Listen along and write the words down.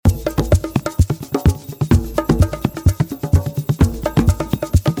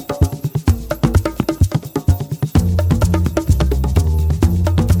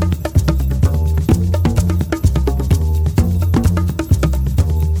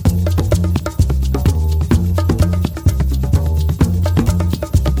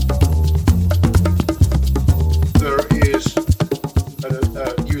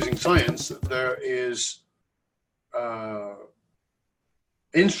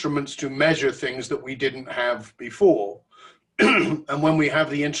instruments to measure things that we didn't have before. And when we have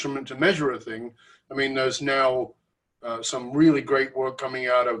the instrument to measure a thing, I mean, there's now some really great work coming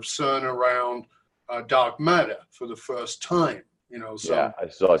out of CERN around dark matter for the first time. So yeah, I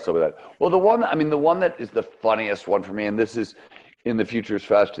saw some of that. Well, the one that is the funniest one for me, and this is in the future is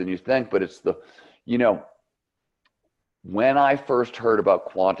faster than you think, but it's when I first heard about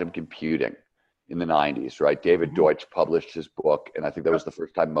quantum computing in the 90s, right? David Deutsch published his book, and I think that was the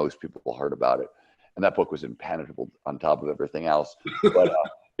first time most people heard about it. And that book was impenetrable on top of everything else, but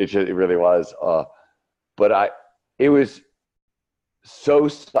it really was. It was so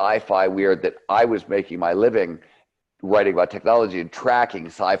sci-fi weird that I was making my living writing about technology and tracking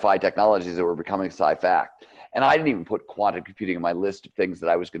sci-fi technologies that were becoming sci-fact. And I didn't even put quantum computing in my list of things that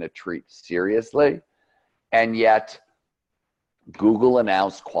I was going to treat seriously. And yet Google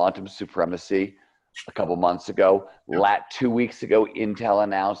announced quantum supremacy a couple months ago. 2 weeks ago, Intel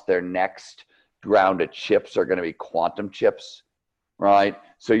announced their next round of chips are going to be quantum chips, right?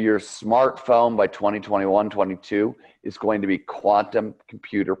 So your smartphone by 2021, 22 is going to be quantum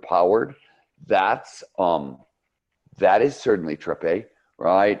computer powered. That is certainly trippy,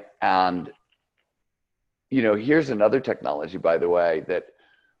 right? And here's another technology, by the way, that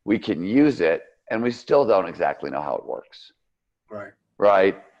we can use it and we still don't exactly know how it works.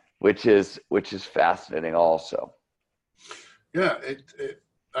 Right. Which is fascinating also. Yeah.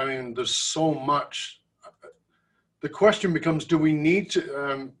 I mean, there's so much. The question becomes, do we need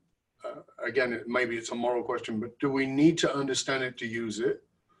to, again, maybe it's a moral question, but do we need to understand it to use it?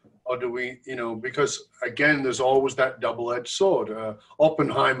 Or do we, because again, there's always that double-edged sword.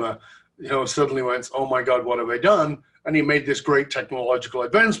 Oppenheimer, suddenly went, oh my God, what have I done? And he made this great technological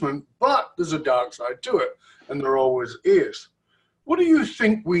advancement, but there's a dark side to it. And there always is. What do you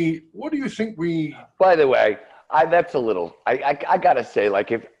think we, by the way, that's a little, I gotta say,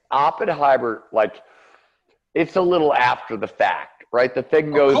 like if Oppenheimer, like it's a little after the fact, right? The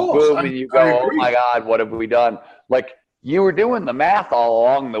thing goes boom and you go, oh my God, what have we done? Like you were doing the math all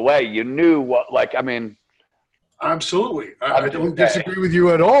along the way. You knew what, like, I mean. Absolutely. I don't disagree with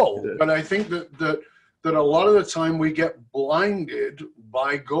you at all. But I think that a lot of the time we get blinded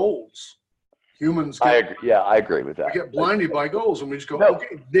by goals. Humans I agree with that. We get blinded by goals and we just go,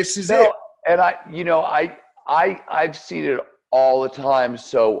 okay, this is it. And I've seen it all the time.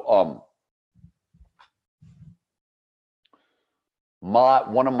 So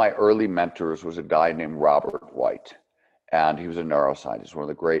one of my early mentors was a guy named Robert White, and he was a neuroscientist, one of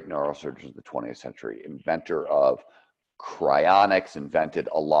the great neurosurgeons of the 20th century, inventor of cryonics, invented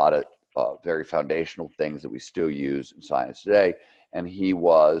a lot of very foundational things that we still use in science today. And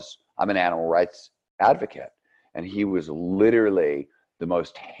I'm an animal rights advocate, and he was literally the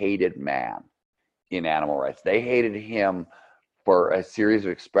most hated man in animal rights. They hated him for a series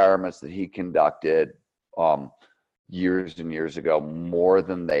of experiments that he conducted years and years ago, more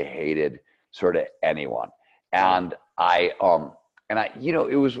than they hated sort of anyone. And a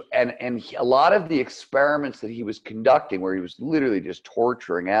lot of the experiments that he was conducting, where he was literally just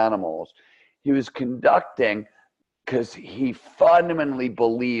torturing animals, he was conducting because he fundamentally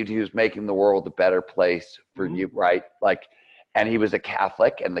believed he was making the world a better place for you, right? Like, and he was a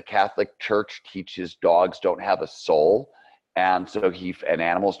Catholic, and the Catholic Church teaches dogs don't have a soul. And so and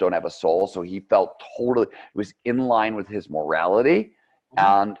animals don't have a soul. So he felt totally, it was in line with his morality.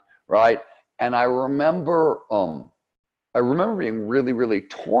 And right. And I remember being really, really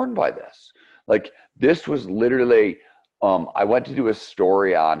torn by this. Like this was literally, I went to do a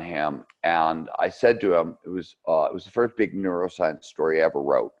story on him, and I said to him, it was the first big neuroscience story I ever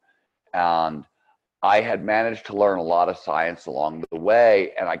wrote. And I had managed to learn a lot of science along the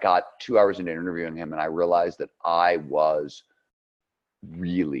way, and I got 2 hours into interviewing him, and I realized that I was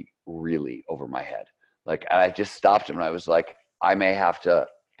really, really over my head. Like, I just stopped him, and I was like, I may have to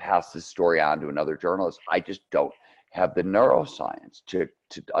pass this story on to another journalist. I just don't have the neuroscience to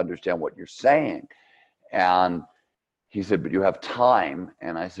understand what you're saying. And he said, but you have time.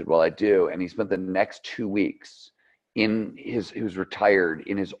 And I said, well, I do. And he spent the next 2 weeks he was retired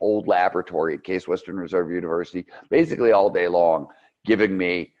in his old laboratory at Case Western Reserve University, basically all day long, giving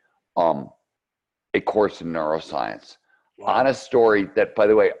me a course in neuroscience on a story that, by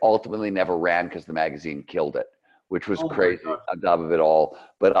the way, ultimately never ran because the magazine killed it, which was crazy on top of it all.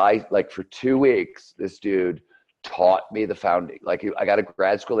 But for 2 weeks, this dude taught me the foundation. Like, I got a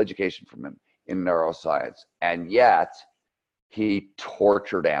grad school education from him in neuroscience, and yet he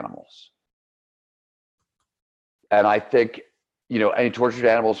tortured animals. And I think, and he tortured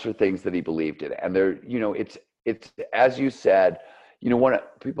animals for things that he believed in. And it's as you said, one of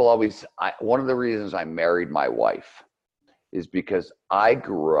the reasons I married my wife is because I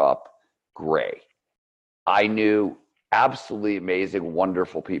grew up gray. I knew absolutely amazing,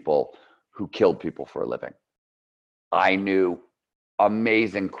 wonderful people who killed people for a living. I knew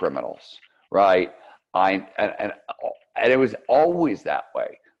amazing criminals, right? And it was always that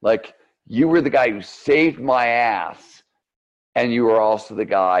way. Like, you were the guy who saved my ass, and you were also the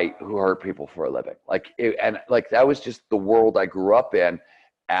guy who hurt people for a living. That was just the world I grew up in,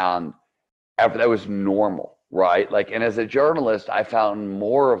 and that was normal, right? And as a journalist, I found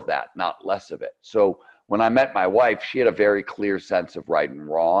more of that, not less of it. So when I met my wife, she had a very clear sense of right and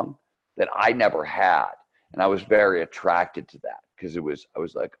wrong that I never had, and I was very attracted to that because I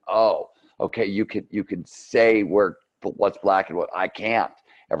was like, oh, okay, you can say what's black and what I can't.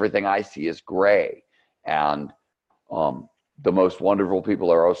 Everything I see is gray, and the most wonderful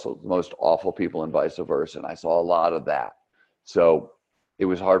people are also the most awful people, and vice versa. And I saw a lot of that. So it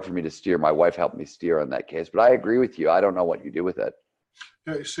was hard for me to steer. My wife helped me steer on that case, but I agree with you. I don't know what you do with it.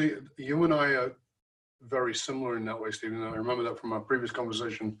 Yeah, you see, you and I are very similar in that way, Stephen. I remember that from our previous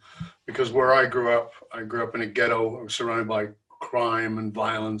conversation, because where I grew up in a ghetto. I was surrounded by crime and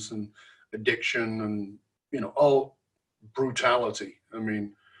violence and addiction and, all brutality. I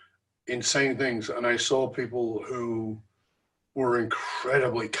mean, insane things. And I saw people who were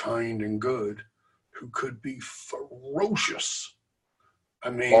incredibly kind and good, who could be ferocious. I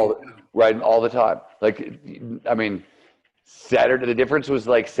mean, right, all the time. Saturday, the difference was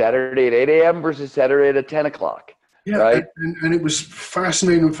like Saturday at 8 a.m. versus Saturday at 10 o'clock. Yeah, right? And it was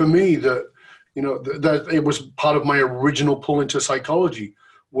fascinating for me that, that it was part of my original pull into psychology,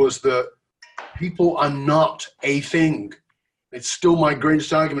 was that people are not a thing. It's still my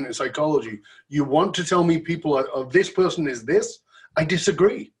greatest argument in psychology. You want to tell me people this person is this? I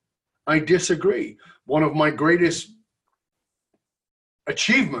disagree. One of my greatest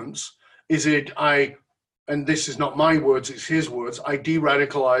achievements is and this is not my words, it's his words, I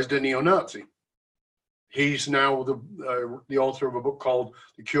de-radicalized a neo-Nazi. He's now the author of a book called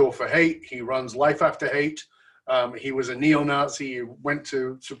The Cure for Hate. He runs Life After Hate. He was a neo-Nazi. He went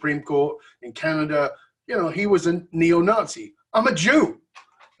to Supreme Court in Canada. He was a neo-Nazi. I'm a Jew.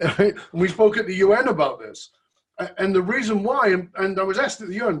 We spoke at the UN about this. And the reason why, and I was asked at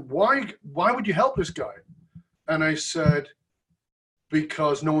the UN, why would you help this guy? And I said,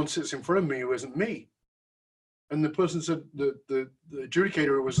 because no one sits in front of me who isn't me. And the person said, the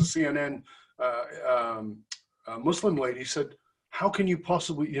adjudicator, who was a CNN Muslim lady, said, how can you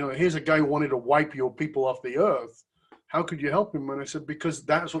possibly, here's a guy who wanted to wipe your people off the earth. How could you help him? And I said, because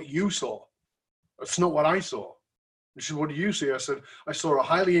that's what you saw. That's not what I saw. She said, what do you see? I said, I saw a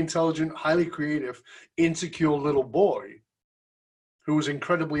highly intelligent, highly creative, insecure little boy who was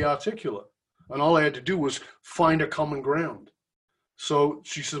incredibly articulate. And all I had to do was find a common ground. So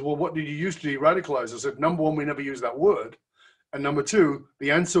she says, well, what did you use to de-radicalize? I said, number one, we never used that word. And number two,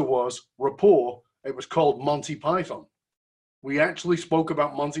 the answer was rapport. It was called Monty Python. We actually spoke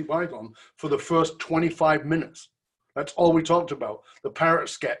about Monty Python for the first 25 minutes. That's all we talked about, the parrot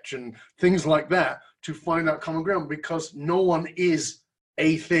sketch and things like that, to find that common ground, because no one is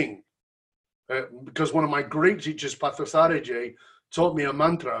a thing. Because one of my great teachers, Parthasarathy, taught me a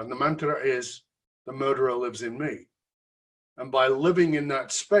mantra, and the mantra is, the murderer lives in me. And by living in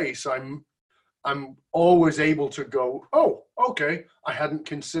that space, I'm always able to go, oh, okay, I hadn't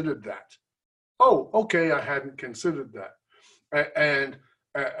considered that. Oh, okay, I hadn't considered that. And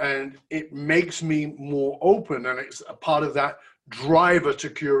it makes me more open, and it's a part of that driver to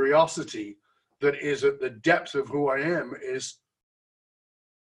curiosity that is at the depth of who I am, is,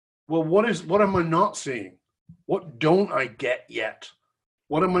 well, what am I not seeing? What don't I get yet?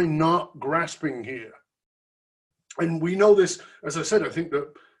 What am I not grasping here? And we know this, as I said, I think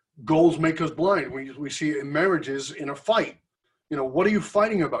that goals make us blind. We see it in marriages, in a fight. What are you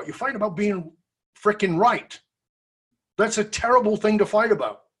fighting about? You're fighting about being freaking right. That's a terrible thing to fight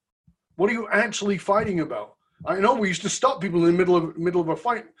about. What are you actually fighting about? I know we used to stop people in the middle of a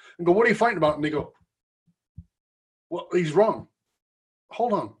fight and go, what are you fighting about? And they go, well, he's wrong.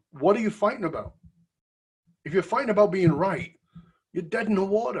 Hold on. What are you fighting about? If you're fighting about being right, you're dead in the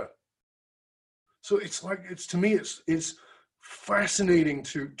water. So to me, it's fascinating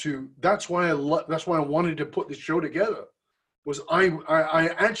to that's why I wanted to put this show together. Was I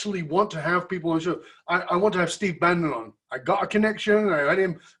actually want to have people on the show. I want to have Steve Bannon on. I got a connection, and I had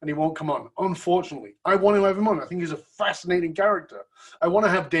him, and he won't come on. Unfortunately, I want to have him on. I think he's a fascinating character. I want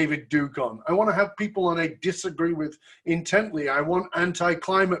to have David Duke on. I want to have people on I disagree with intently. I want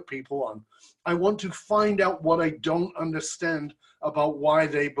anti-climate people on. I want to find out what I don't understand about why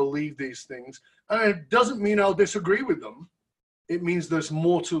they believe these things. And it doesn't mean I'll disagree with them. It means there's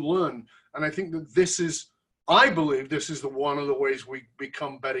more to learn. And I think that this is I believe this is one of the ways we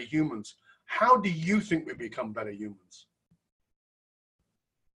become better humans. How do you think we become better humans?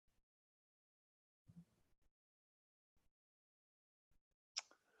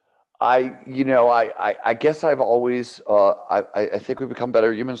 I guess I've always, I think we become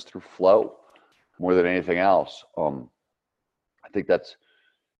better humans through flow more than anything else. I think that's,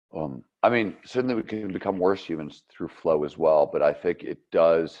 I mean, certainly we can become worse humans through flow as well, but I think it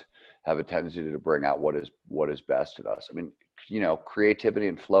does have a tendency to bring out what is best in us. I mean, creativity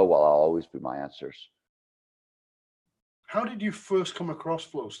and flow will always be my answers. How did you first come across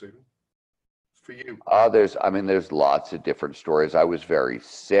flow, Stephen? For you? There's lots of different stories. I was very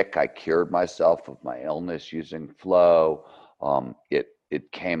sick. I cured myself of my illness using flow.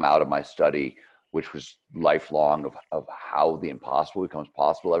 It came out of my study, which was lifelong, of how the impossible becomes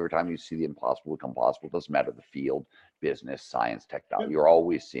possible. Every time you see the impossible become possible, it doesn't matter the field, business, science, technology, you're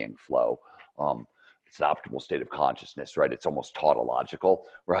always seeing flow. It's an optimal state of consciousness, right? It's almost tautological,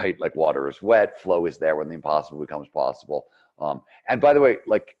 right? Like water is wet, flow is there when the impossible becomes possible. And by the way,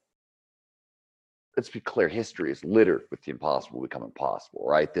 like, let's be clear, history is littered with the impossible becoming possible,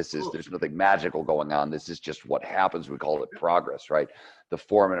 right? There's nothing magical going on. This is just what happens. We call it progress, right? The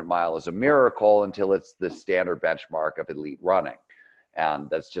 4-minute mile is a miracle until it's the standard benchmark of elite running. And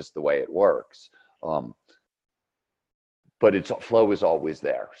that's just the way it works. But flow is always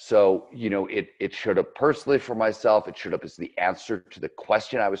there. So, it showed up personally for myself. It showed up as the answer to the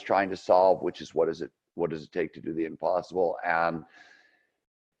question I was trying to solve, which is what does it take to do the impossible? And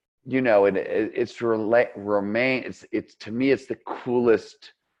and it's to me, it's the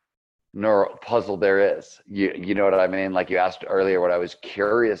coolest neural puzzle there is. You know what I mean? Like you asked earlier what I was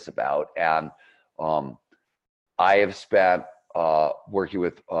curious about, and I have spent working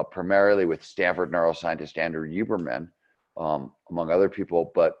with primarily with Stanford neuroscientist Andrew Huberman, among other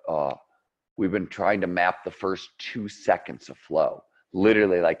people, but we've been trying to map the first 2 seconds of flow.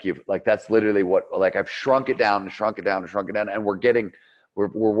 Literally, that's literally what, like, I've shrunk it down and shrunk it down and shrunk it down, and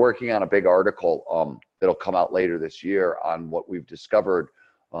we're working on a big article that'll come out later this year on what we've discovered.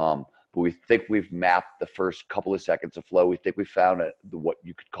 But we think we've mapped the first couple of seconds of flow. We think we found what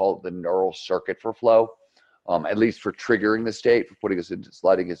you could call the neural circuit for flow, at least for triggering the state, for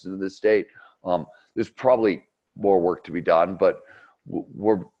sliding us into this state. There's probably more work to be done, but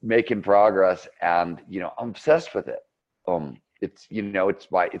we're making progress, and I'm obsessed with it. It's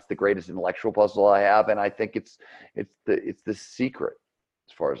the greatest intellectual puzzle I have, and I think it's the secret,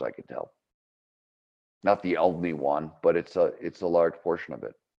 as far as I can tell. Not the only one, but it's a large portion of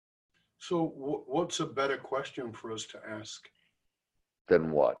it. So what's a better question for us to ask?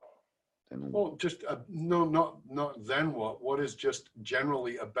 Then what? Well, just no, not then what. What is just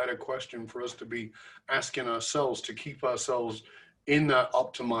generally a better question for us to be asking ourselves, to keep ourselves in that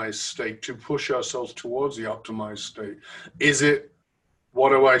optimized state, to push ourselves towards the optimized state? Is it, what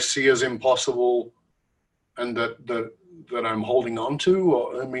do I see as impossible and that I'm holding on to?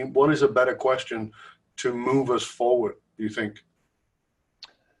 Or, I mean, what is a better question to move us forward, do you think?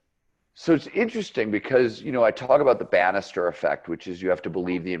 So it's interesting because, I talk about the Bannister effect, which is you have to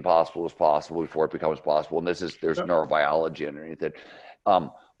believe the impossible is possible before it becomes possible. And there's neurobiology underneath it.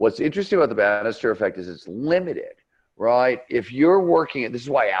 What's interesting about the Bannister effect is it's limited, right? If you're working, this is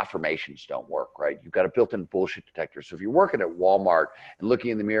why affirmations don't work, right? You've got a built-in bullshit detector. So if you're working at Walmart and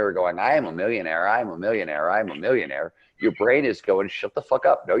looking in the mirror going, I am a millionaire, I am a millionaire, I am a millionaire, your brain is going, shut the fuck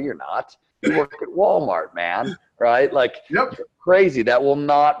up. No, you're not. You work at Walmart, man, right? Like, yep. You're crazy. That will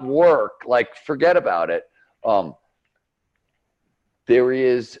not work. Like, forget about it. There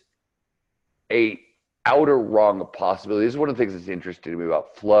is a outer rung of possibility. This is one of the things that's interesting to me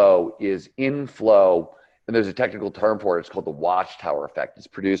about flow is in flow, and there's a technical term for it. It's called the watchtower effect. It's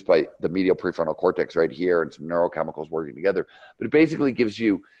produced by the medial prefrontal cortex right here and some neurochemicals working together. But it basically gives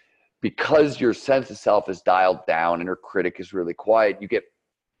you, because your sense of self is dialed down and your critic is really quiet, you get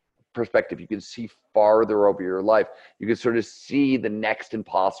perspective. You can see farther over your life. You can sort of see the next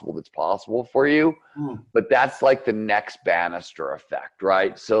impossible that's possible for you. But that's like the next Bannister effect,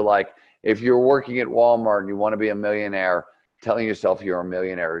 right? So like if you're working at Walmart and you want to be a millionaire, telling yourself you're a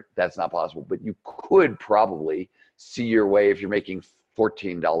millionaire, that's not possible. But you could probably see your way, if you're making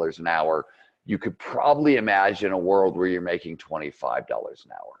 $14 an hour, you could probably imagine a world where you're making $25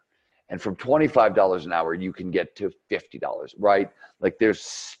 an hour. And from $25 an hour, you can get to $50, right? Like there's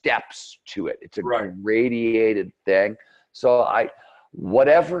steps to it. It's a radiated thing. So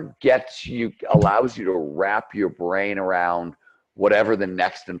whatever allows you to wrap your brain around whatever the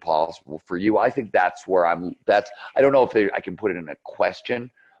next impossible for you. I think that's where I don't know if I can put it in a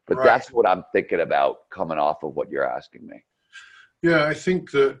question, but that's what I'm thinking about coming off of what you're asking me. Yeah, I think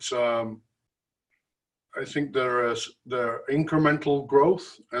that I think there are incremental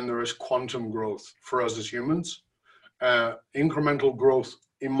growth and there is quantum growth for us as humans. Incremental growth,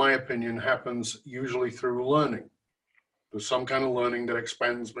 in my opinion, happens usually through learning. There's some kind of learning that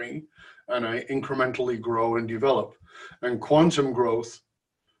expands me, and I incrementally grow and develop. And quantum growth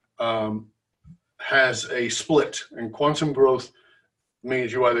has a split, and quantum growth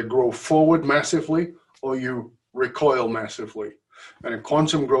means you either grow forward massively or you recoil massively. And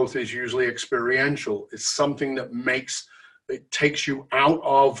quantum growth is usually experiential. It's something that takes you out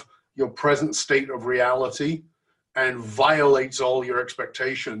of your present state of reality and violates all your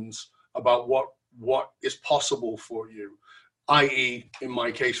expectations about what is possible for you, i.e., in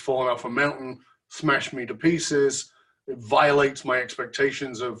my case, falling off a mountain, smash me to pieces. It violates my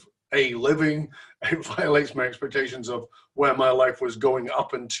expectations of living. It violates my expectations of where my life was going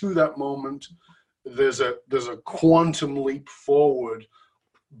up into that moment. There's a quantum leap forward,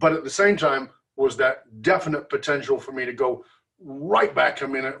 but at the same time was that definite potential for me to go right back a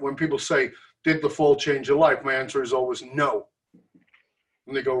minute. When people say, did the fall change your life? My answer is always no.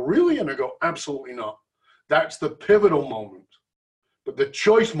 And they go, really? And I go, absolutely not. That's the pivotal moment. But the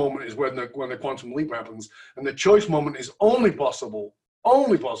choice moment is when the quantum leap happens. And the choice moment is only possible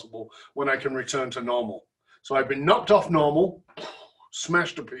when I can return to normal. So I've been knocked off normal,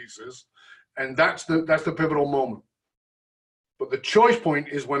 smashed to pieces, and that's the pivotal moment. But the choice point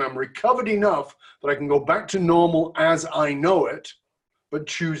is when I'm recovered enough that I can go back to normal as I know it, but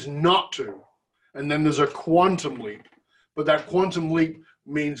choose not to. And then there's a quantum leap. But that quantum leap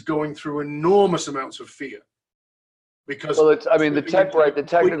means going through enormous amounts of fear. Because the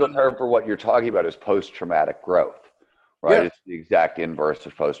technical term for what you're talking about is post-traumatic growth, right? Yeah. It's the exact inverse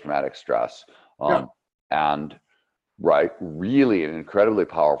of post-traumatic stress. And right, really an incredibly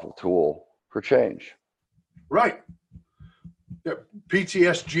powerful tool for change. Right. Yeah.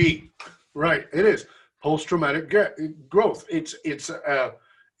 PTSG. Right. It is post-traumatic growth. It's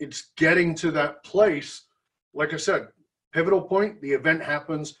getting to that place. Like I said, pivotal point, the event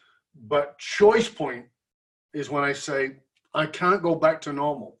happens, but choice point is when I say, I can't go back to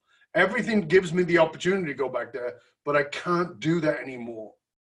normal. Everything gives me the opportunity to go back there, but I can't do that anymore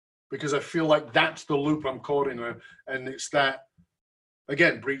because I feel like that's the loop I'm caught in. And it's that,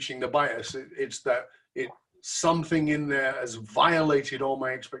 again, breaching the bias. It's that something in there has violated all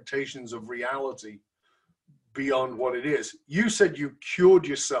my expectations of reality beyond what it is. You said you cured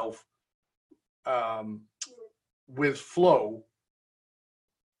yourself with flow.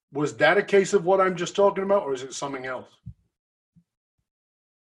 Was that a case of what I'm just talking about, or is it something else?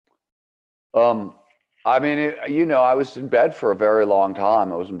 I was in bed for a very long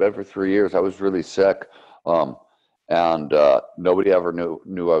time. I was in bed for 3 years. I was really sick. And nobody ever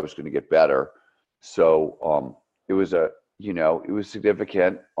knew I was going to get better. So it was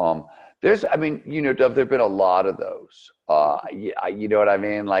significant. Dov, there've been a lot of those. You know what I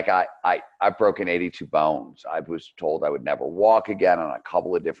mean? Like I've broken 82 bones. I was told I would never walk again on a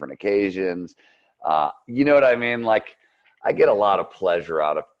couple of different occasions. You know what I mean? Like I get a lot of pleasure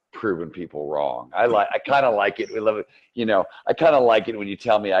out of proving people wrong. I kind of like it. I kind of like it when you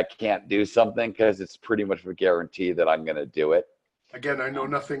tell me I can't do something because it's pretty much a guarantee that I'm going to do it. Again, I know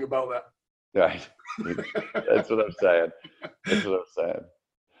nothing about that. Right. That's what I'm saying.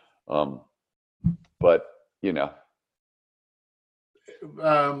 But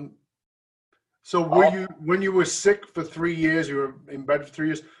so when you were sick for 3 years, you were in bed for 3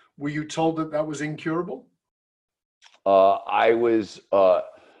 years, were you told that was incurable?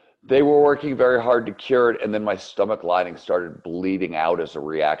 They were working very hard to cure it, and then my stomach lining started bleeding out as a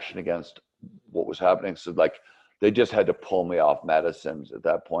reaction against what was happening. So they just had to pull me off medicines at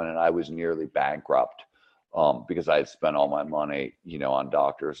that point, and I was nearly bankrupt because I had spent all my money, on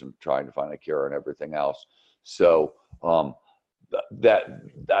doctors and trying to find a cure and everything else. So that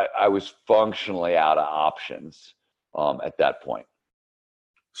I was functionally out of options at that point.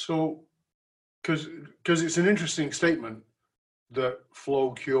 So, because it's an interesting statement that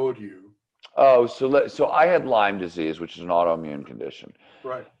flow cured you. Oh, so I had Lyme disease, which is an autoimmune condition.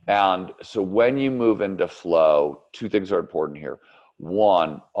 Right. And so when you move into flow, two things are important here.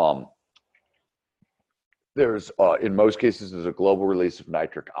 One, there's in most cases there's a global release of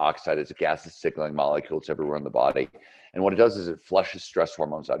nitric oxide. It's a gaseous signaling molecule. It's everywhere in the body, and what it does is it flushes stress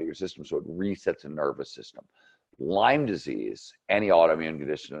hormones out of your system, so it resets the nervous system. Lyme disease, any autoimmune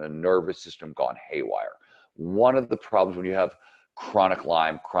condition, a nervous system gone haywire. One of the problems when you have chronic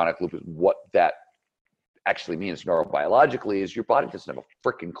Lyme, chronic lupus, what that actually means neurobiologically is your body doesn't have a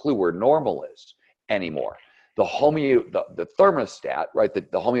freaking clue where normal is anymore. The thermostat, right, the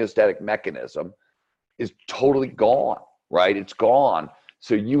homeostatic mechanism is totally gone, right? It's gone.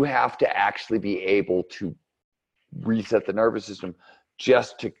 So you have to actually be able to reset the nervous system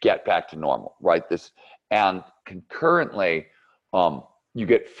just to get back to normal, right? And concurrently, you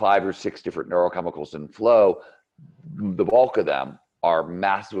get 5 or 6 different neurochemicals in flow. The bulk of them are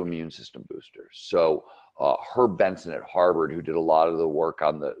massive immune system boosters. So Herb Benson at Harvard, who did a lot of the work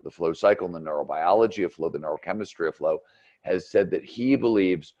on the flow cycle and the neurobiology of flow, the neurochemistry of flow, has said that he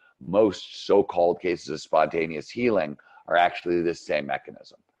believes most so-called cases of spontaneous healing are actually this same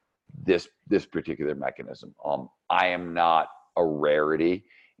mechanism, this particular mechanism. I am not a rarity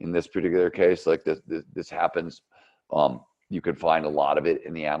in this particular case. Like this happens. You can find a lot of it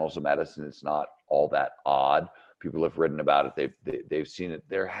in the annals of medicine. It's not all that odd. People have written about it. They've seen it.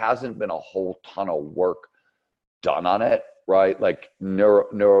 There hasn't been a whole ton of work done on it, right? Like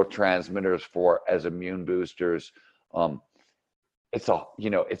neurotransmitters as immune boosters.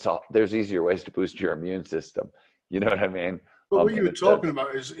 There's easier ways to boost your immune system. You know what I mean? But what you were talking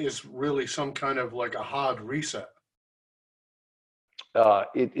about is really some kind of like a hard reset.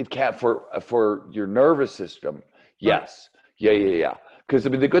 It can't for your nervous system. Yes. Yeah. Because I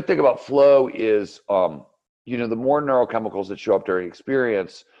mean, the good thing about flow is, the more neurochemicals that show up during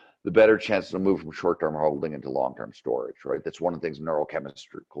experience, the better chance to move from short-term holding into long-term storage, right? That's one of the things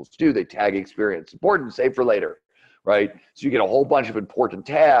neurochemicals do. They tag experience. Important, save for later, right? So you get a whole bunch of important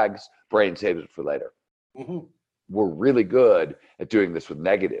tags, brain saves it for later. Mm-hmm. We're really good at doing this with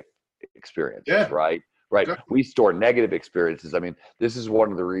negative experiences, right? Right. Exactly. We store negative experiences. I mean, this is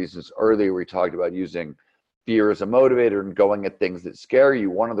one of the reasons earlier we talked about using fear as a motivator and going at things that scare you.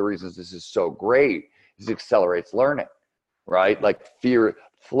 One of the reasons this is so great is it accelerates learning, right? Like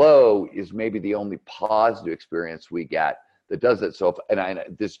flow is maybe the only positive experience we get that does it. So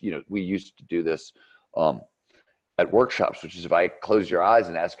we used to do this at workshops, which is if I close your eyes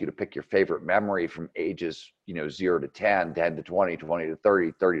and ask you to pick your favorite memory from ages, 0 to 10, 10 to 20, 20 to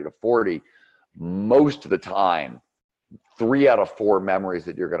 30, 30 to 40, most of the time, 3 out of 4 memories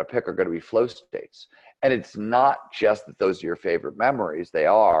that you're going to pick are going to be flow states. And it's not just that those are your favorite memories, they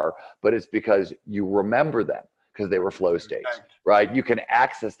are, but it's because you remember them because they were flow states, right? You can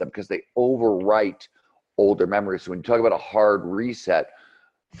access them because they overwrite older memories. So when you talk about a hard reset,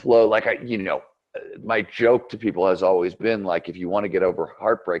 flow, my joke to people has always been like, if you want to get over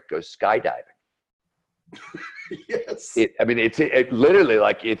heartbreak, go skydiving. Yes. It's literally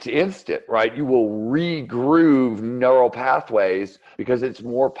like it's instant, right? You will regroove neural pathways because it's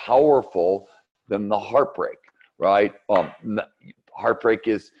more powerful than the heartbreak, right? Heartbreak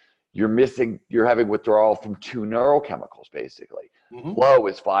is you're having withdrawal from 2 neurochemicals, basically. Mm-hmm. Flow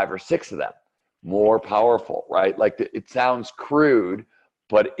is 5 or 6 of them, more powerful, right? Like it sounds crude,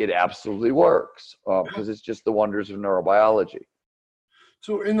 but it absolutely works because it's just the wonders of neurobiology.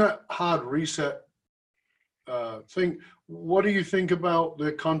 So in that hard reset thing, what do you think about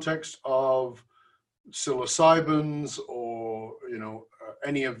the context of psilocybins or,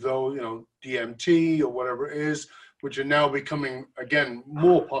 any of those, DMT or whatever it is, which are now becoming, again,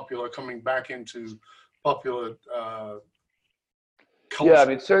 more popular, coming back into popular culture?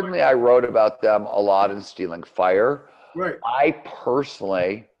 Yeah, certainly I wrote about them a lot in Stealing Fire. Right. I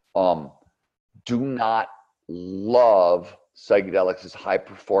personally do not love psychedelics as high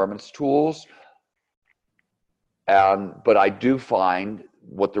performance tools. But I do find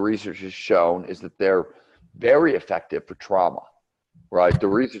what the research has shown is that they're very effective for trauma, right? The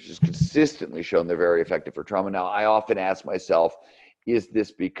research has consistently shown they're very effective for trauma. Now, I often ask myself, is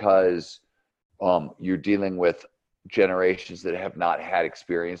this because you're dealing with generations that have not had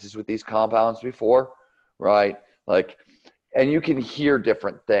experiences with these compounds before, right? And you can hear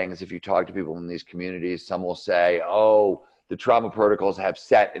different things if you talk to people in these communities. Some will say, oh, the trauma protocols have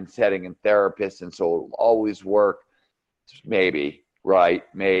set and setting and therapists, and so it'll always work. Maybe, right?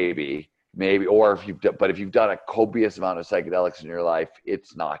 Maybe. Or if you've done a copious amount of psychedelics in your life,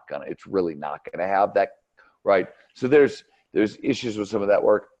 it's really not gonna have that, right? So there's issues with some of that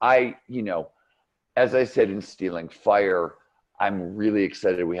work. As I said in Stealing Fire, I'm really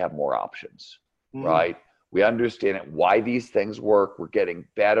excited we have more options, right? We understand why these things work. We're getting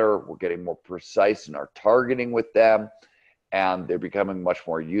better. We're getting more precise in our targeting with them, and they're becoming much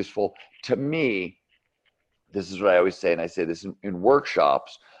more useful. To me, this is what I always say, and I say this in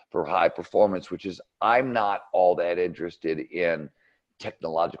workshops for high performance, which is I'm not all that interested in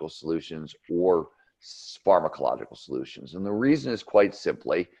technological solutions or pharmacological solutions. And the reason is quite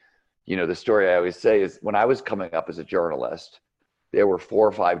simply, the story I always say is when I was coming up as a journalist, there were 4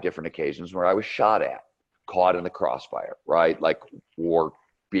 or 5 different occasions where I was shot at, caught in the crossfire, right? Or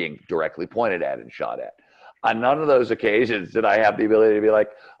being directly pointed at and shot at. On none of those occasions did I have the ability to be like,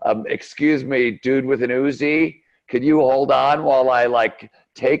 excuse me, dude with an Uzi, Could you hold on while I like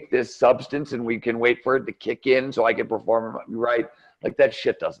take this substance and we can wait for it to kick in so I can perform right? Like that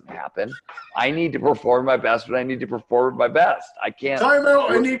shit doesn't happen. I need to perform my best when I need to perform my best. I can't. Time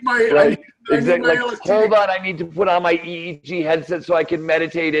out. I need my. Right. I need Exactly. my Like, LSD. hold on, I need to put on my EEG headset so I can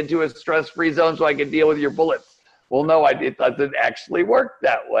meditate into a stress-free zone so I can deal with your bullets. Well, no, it doesn't actually work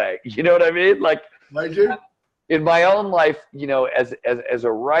that way. You know what I mean? Like, I do. in my own life, you know, as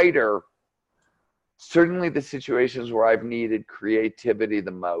a writer, certainly the situations where I've needed creativity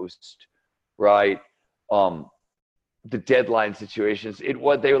the most, right? The deadline situations. It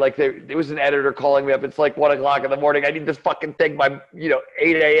was an editor calling me up. It's like 1 o'clock in the morning. I need this fucking thing by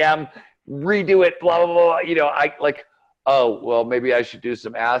 8 a.m. Redo it. Blah blah blah. I like. Oh well, maybe I should do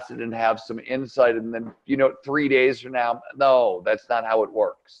some acid and have some insight, and then 3 days from now. No, that's not how it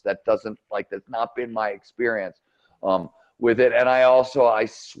works. That's not been my experience with it. And I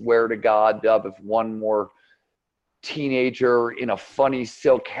swear to God, Dub, if one more teenager in a funny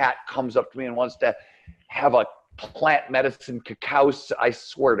silk hat comes up to me and wants to have a plant medicine cacao, I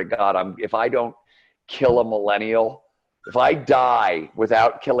swear to God, if I don't kill a millennial, if I die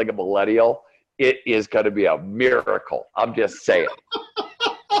without killing a millennial, it is going to be a miracle. I'm just saying.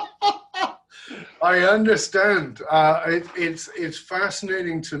 I understand. It's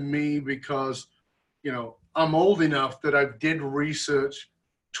fascinating to me because, I'm old enough that I did research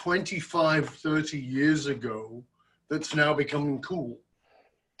 25, 30 years ago that's now becoming cool.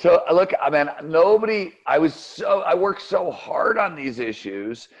 So look, I mean, I worked so hard on these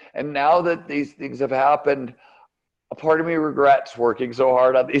issues, and now that these things have happened, a part of me regrets working so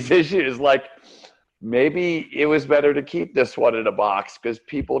hard on these issues. Like, maybe it was better to keep this one in a box because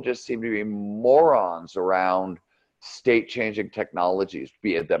people just seem to be morons around state-changing technologies,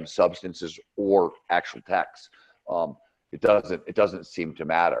 be it them substances or actual techs. It doesn't seem to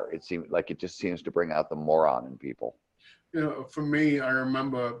matter. It just seems to bring out the moron in people. For me, I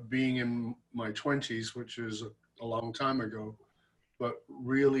remember being in my 20s, which is a long time ago, but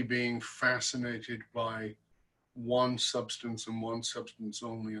really being fascinated by one substance and one substance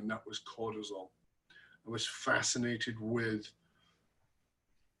only, and that was cortisol. I was fascinated with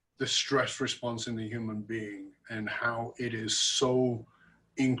the stress response in the human being and how it is so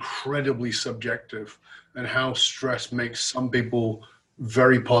incredibly subjective, and how stress makes some people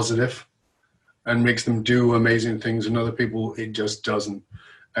very positive and makes them do amazing things, and other people it just doesn't.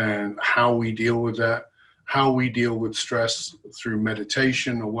 And how we deal with that, how we deal with stress through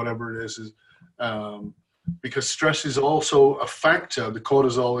meditation or whatever it is because stress is also a factor. The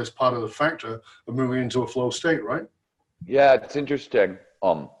cortisol is part of the factor of moving into a flow state, right? Yeah, it's interesting.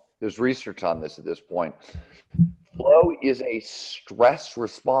 There's research on this at this point. Flow is a stress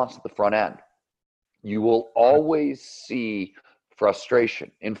response at the front end. You will always see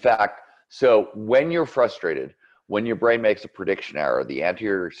frustration. In fact, so when you're frustrated, when your brain makes a prediction error, the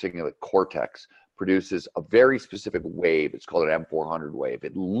anterior cingulate cortex produces a very specific wave. It's called an M400 wave.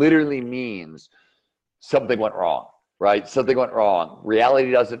 It literally means something went wrong, right? Something went wrong. Reality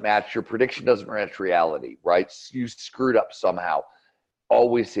doesn't match. Your prediction doesn't match reality, right? You screwed up somehow.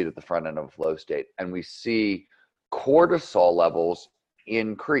 Always see it at the front end of a flow state. And we see cortisol levels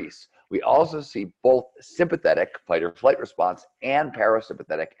increase. We also see both sympathetic fight or flight response and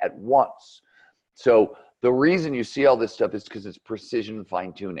parasympathetic at once. So the reason you see all this stuff is because it's precision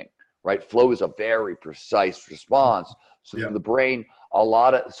fine tuning, right? Flow is a very precise response. So the brain, so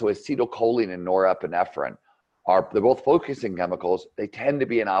acetylcholine and norepinephrine they're both focusing chemicals. They tend to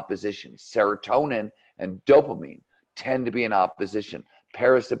be in opposition. Serotonin and dopamine tend to be in opposition.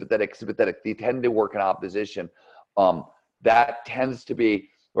 Parasympathetic, sympathetic, they tend to work in opposition. That tends to be,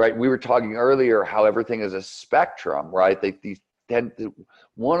 right? We were talking earlier how everything is a spectrum, right?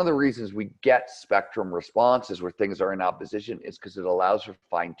 One of the reasons we get spectrum responses where things are in opposition is because it allows for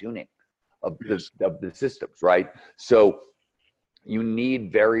fine tuning of the systems, right? So you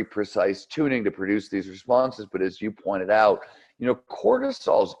need very precise tuning to produce these responses. But as you pointed out,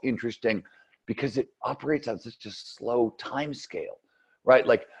 cortisol is interesting because it operates on such a slow time scale, right?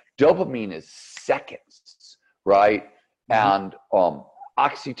 Like dopamine is seconds, right? And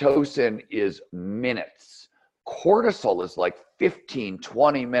oxytocin is minutes. Cortisol is like 15,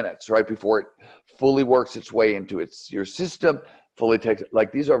 20 minutes, right? Before it fully works its way into your system, fully takes,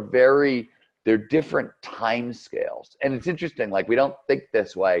 like these are they're different time scales. And it's interesting, like we don't think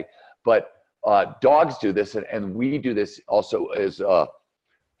this way, but dogs do this and we do this also as the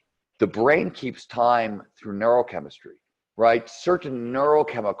brain keeps time through neurochemistry, right? Certain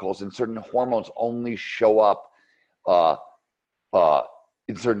neurochemicals and certain hormones only show up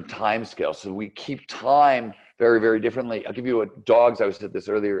in certain time scales. So we keep time very, very differently. I'll give you dogs. I said this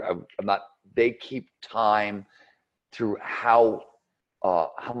earlier. They keep time through how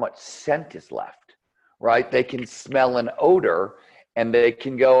much scent is left, right? They can smell an odor and they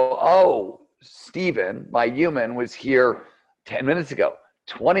can go, oh, Stephen, my human, was here 10 minutes ago,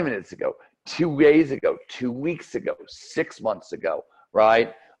 20 minutes ago, 2 days ago, 2 weeks ago, 6 months ago,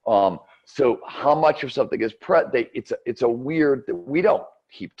 right? So how much of something is it's a weird, we don't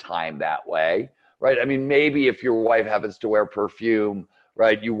keep time that way, right? I mean, maybe if your wife happens to wear perfume,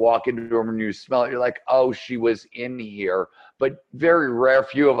 right, you walk into a room and you smell it, you're like, oh, she was in here. But very rare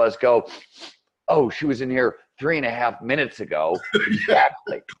few of us go, oh, she was in here 3.5 minutes ago.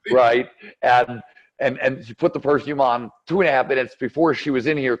 Exactly, right? And you put the perfume on 2.5 minutes before she was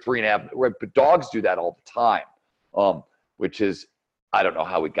in here 3.5, right? But dogs do that all the time, which is, I don't know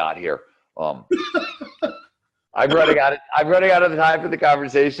how we got here. I'm running out of the time for the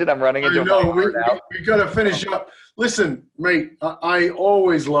conversation. I'm running into we got to finish up. Listen, mate, I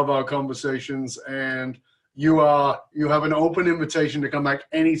always love our conversations, and you have an open invitation to come back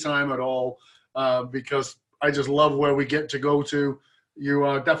anytime at all, because I just love where we get to go to. You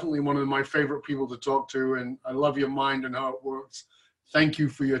are definitely one of my favorite people to talk to, and I love your mind and how it works. Thank you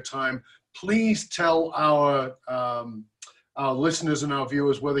for your time. Please tell our listeners and our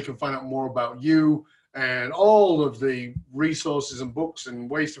viewers where they can find out more about you and all of the resources and books and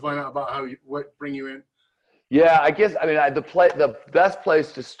ways to find out about what bring you in. Yeah, I guess, I mean, the best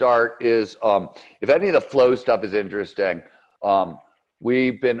place to start is, if any of the flow stuff is interesting,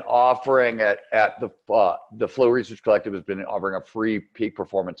 we've been offering at the Flow Research Collective has been offering a free peak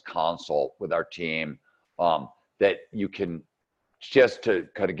performance consult with our team, that you can, just to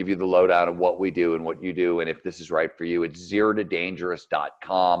kind of give you the lowdown of what we do and what you do, and if this is right for you. It's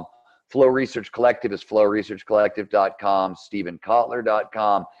zerotodangerous.com. Flow Research Collective is flowresearchcollective.com,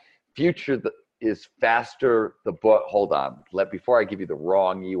 stephenkotler.com. Future is faster, the book. Hold on. Before I give you the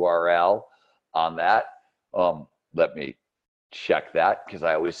wrong URL on that, let me check that, because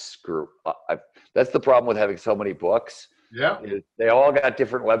I always screw up. That's the problem with having so many books. Yeah. They all got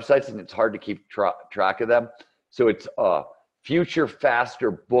different websites and it's hard to keep track of them. So it's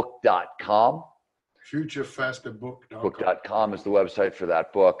futurefasterbook.com. Futurefasterbook.com is the website for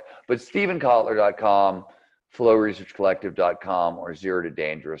that book. But stephenkotler.com, flowresearchcollective.com, or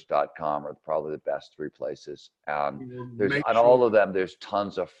zerotodangerous.com are probably the best three places. On all of them, there's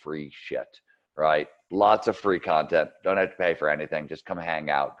tons of free shit, right? Lots of free content. Don't have to pay for anything. Just come hang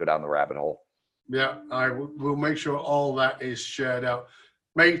out, go down the rabbit hole. Yeah, I will make sure all that is shared out.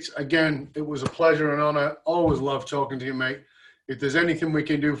 Mate, again, it was a pleasure and honor. Always love talking to you, mate. If there's anything we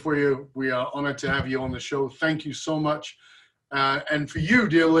can do for you, we are honored to have you on the show. Thank you so much. And for you,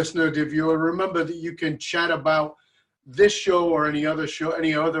 dear listener, dear viewer, remember that you can chat about this show or any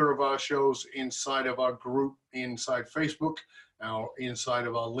other of our shows inside of our group, inside Facebook, or inside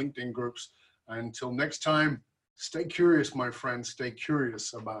of our LinkedIn groups. Until next time, stay curious, my friends. Stay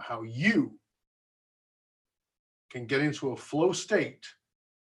curious about how you can get into a flow state,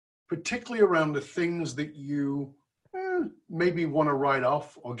 particularly around the things that you maybe want to write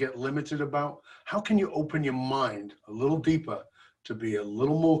off or get limited about. How can you open your mind a little deeper to be a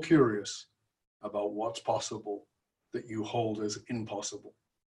little more curious about what's possible that you hold as impossible?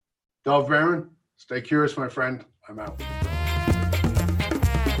 Dov Baron, stay curious, my friend. I'm out.